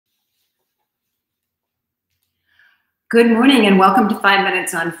Good morning and welcome to 5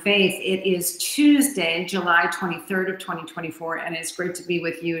 Minutes on Faith. It is Tuesday, July 23rd of 2024, and it's great to be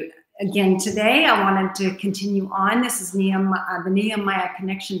with you again today. I wanted to continue on. This is the Nehemiah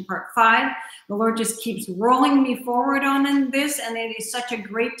Connection Part 5. The Lord just keeps rolling me forward on this, and it is such a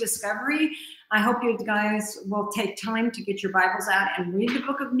great discovery. I hope you guys will take time to get your Bibles out and read the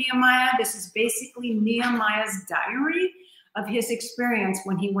book of Nehemiah. This is basically Nehemiah's diary of his experience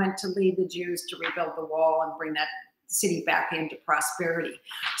when he went to lead the Jews to rebuild the wall and bring that city back into prosperity.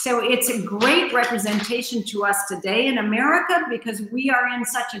 So it's a great representation to us today in America because we are in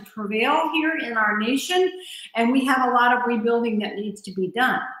such a travail here in our nation, and we have a lot of rebuilding that needs to be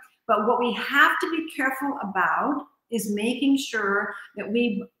done. But what we have to be careful about is making sure that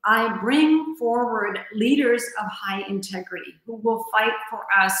I bring forward leaders of high integrity who will fight for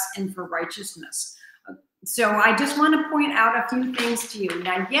us and for righteousness. So I just want to point out a few things to you.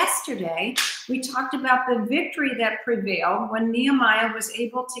 Now, yesterday, we talked about the victory that prevailed when Nehemiah was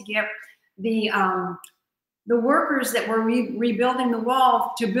able to get the workers that were rebuilding the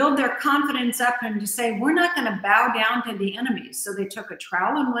wall to build their confidence up and to say, we're not going to bow down to the enemies. So they took a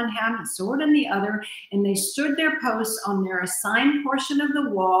trowel in one hand, a sword in the other, and they stood their posts on their assigned portion of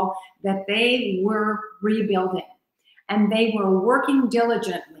the wall that they were rebuilding. And they were working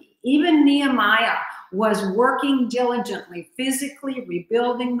diligently. Even Nehemiah was working diligently, physically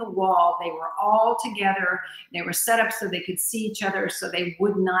rebuilding the wall. They were all together. They were set up so they could see each other so they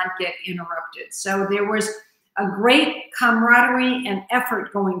would not get interrupted. So there was a great camaraderie and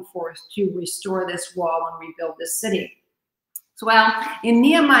effort going forth to restore this wall and rebuild this city. So, well, in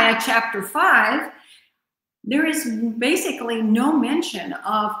Nehemiah chapter 5, there is basically no mention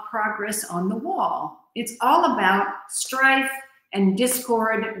of progress on the wall. It's all about strife and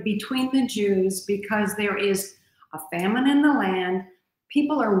discord between the Jews because there is a famine in the land.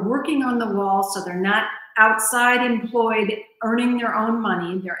 People are working on the wall, so they're not outside employed earning their own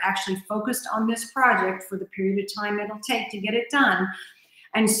money. They're actually focused on this project for the period of time it'll take to get it done.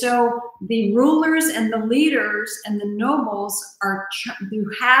 And so the rulers and the leaders and the nobles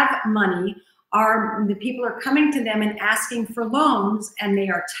who have money the people are coming to them and asking for loans, and they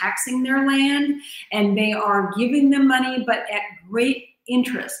are taxing their land, and they are giving them money, but at great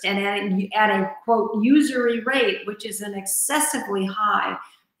interest and at a quote usury rate, which is an excessively high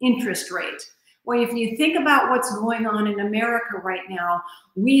interest rate. Well, if you think about what's going on in America right now,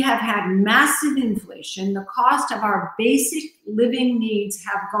 we have had massive inflation. The cost of our basic living needs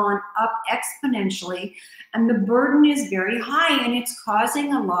have gone up exponentially, and the burden is very high, and it's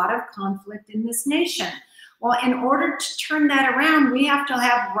causing a lot of conflict in this nation. Well, in order to turn that around, we have to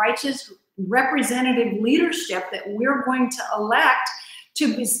have righteous representative leadership that we're going to elect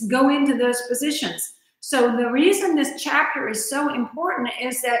to go into those positions. So the reason this chapter is so important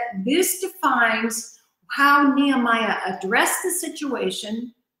is that this defines how Nehemiah addressed the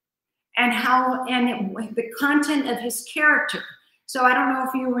situation and the content of his character. So I don't know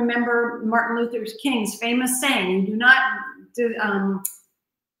if you remember Martin Luther King's famous saying, "You do not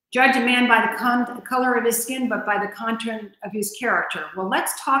judge a man by the color of his skin, but by the content of his character." Well,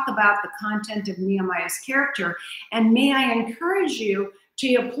 let's talk about the content of Nehemiah's character, and may I encourage you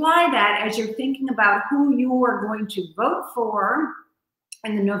to apply that as you're thinking about who you are going to vote for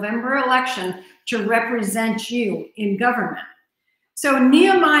in the November election to represent you in government. So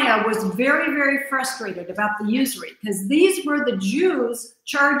Nehemiah was very, very frustrated about the usury because these were the Jews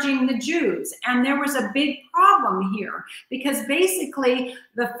charging the Jews. And there was a big problem here because basically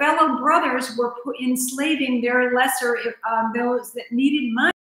the fellow brothers were enslaving their lesser, those that needed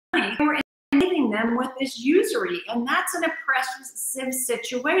money. They were enslaving them with this usury, and that's an oppressive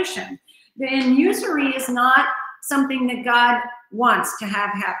situation. And usury is not something that God wants to have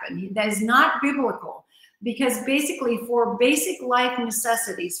happen. That is not biblical. Because basically for basic life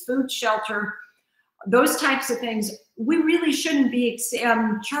necessities, food, shelter, those types of things, we really shouldn't be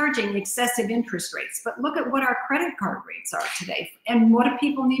charging excessive interest rates. But look at what our credit card rates are today. And what do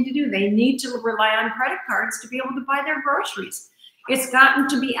people need to do? They need to rely on credit cards to be able to buy their groceries. It's gotten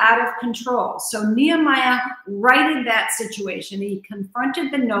to be out of control. So Nehemiah righted that situation. He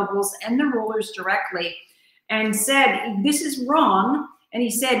confronted the nobles and the rulers directly and said, this is wrong. And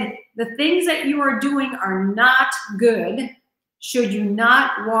he said, the things that you are doing are not good. Should you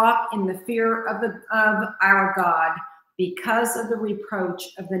not walk in the fear of our God because of the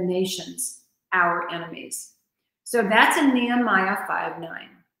reproach of the nations, our enemies. So that's in Nehemiah 5:9.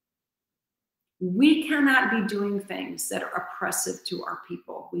 We cannot be doing things that are oppressive to our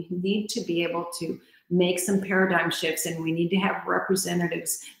people. We need to be able to make some paradigm shifts, and we need to have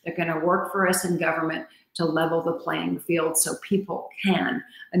representatives that are going to work for us in government to level the playing field so people can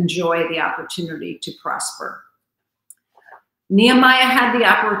enjoy the opportunity to prosper. Nehemiah had the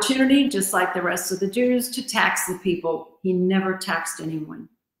opportunity, just like the rest of the Jews, to tax the people. He never taxed anyone.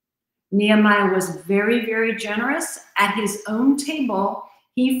 Nehemiah was very, very generous. At his own table,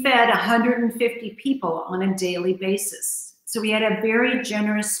 he fed 150 people on a daily basis. So he had a very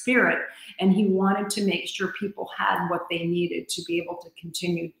generous spirit, and he wanted to make sure people had what they needed to be able to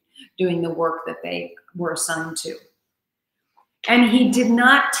continue doing the work that they were assigned to. And he did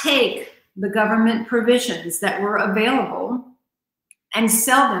not take the government provisions that were available and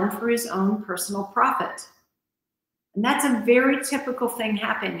sell them for his own personal profit. And that's a very typical thing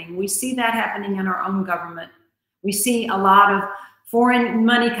happening. We see that happening in our own government. We see a lot of foreign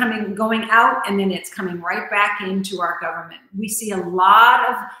money going out, and then it's coming right back into our government. We see a lot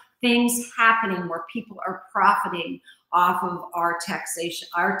of things happening where people are profiting off of our taxation,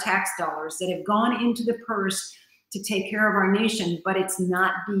 our tax dollars that have gone into the purse to take care of our nation, but it's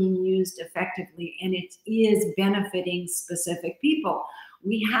not being used effectively, and it is benefiting specific people.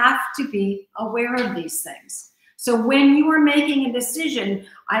 We have to be aware of these things. So when you are making a decision,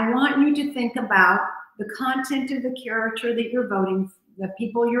 I want you to think about the content of the character that you're voting, the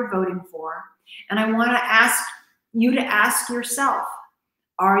people you're voting for. And I want to ask you to ask yourself,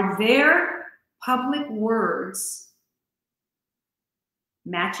 are their public words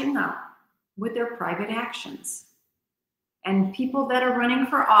matching up with their private actions? And people that are running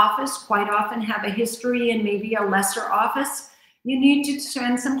for office quite often have a history in maybe a lesser office. You need to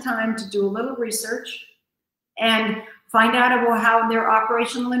spend some time to do a little research and find out about how their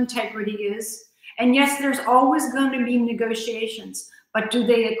operational integrity is. And yes, there's always going to be negotiations, but do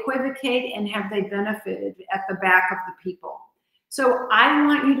they equivocate, and have they benefited at the back of the people? So I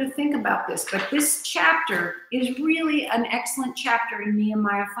want you to think about this, but this chapter is really an excellent chapter in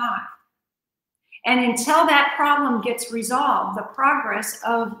Nehemiah 5. And until that problem gets resolved, the progress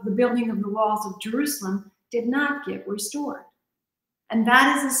of the building of the walls of Jerusalem did not get restored. And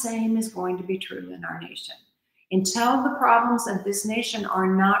that is the same is going to be true in our nation. Until the problems of this nation are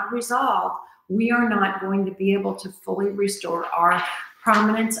not resolved, we are not going to be able to fully restore our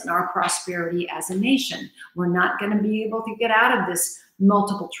prominence and our prosperity as a nation. We're not going to be able to get out of this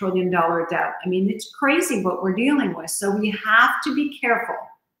multiple trillion-dollar debt. I mean, it's crazy what we're dealing with. So we have to be careful.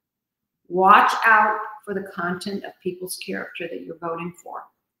 Watch out for the content of people's character that you're voting for.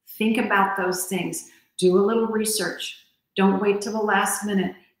 Think about those things. Do a little research. Don't wait till the last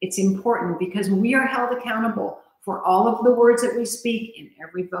minute. It's important because we are held accountable for all of the words that we speak in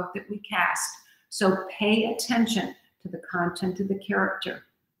every vote that we cast. So pay attention to the content of the character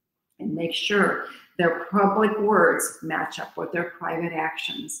and make sure their public words match up with their private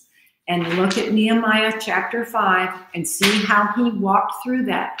actions. And look at Nehemiah chapter 5 and see how he walked through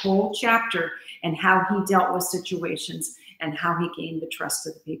that whole chapter and how he dealt with situations and how he gained the trust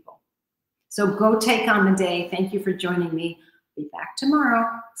of the people. So go take on the day. Thank you for joining me. Be back tomorrow.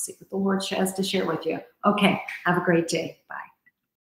 See what the Lord has to share with you. Okay, have a great day. Bye.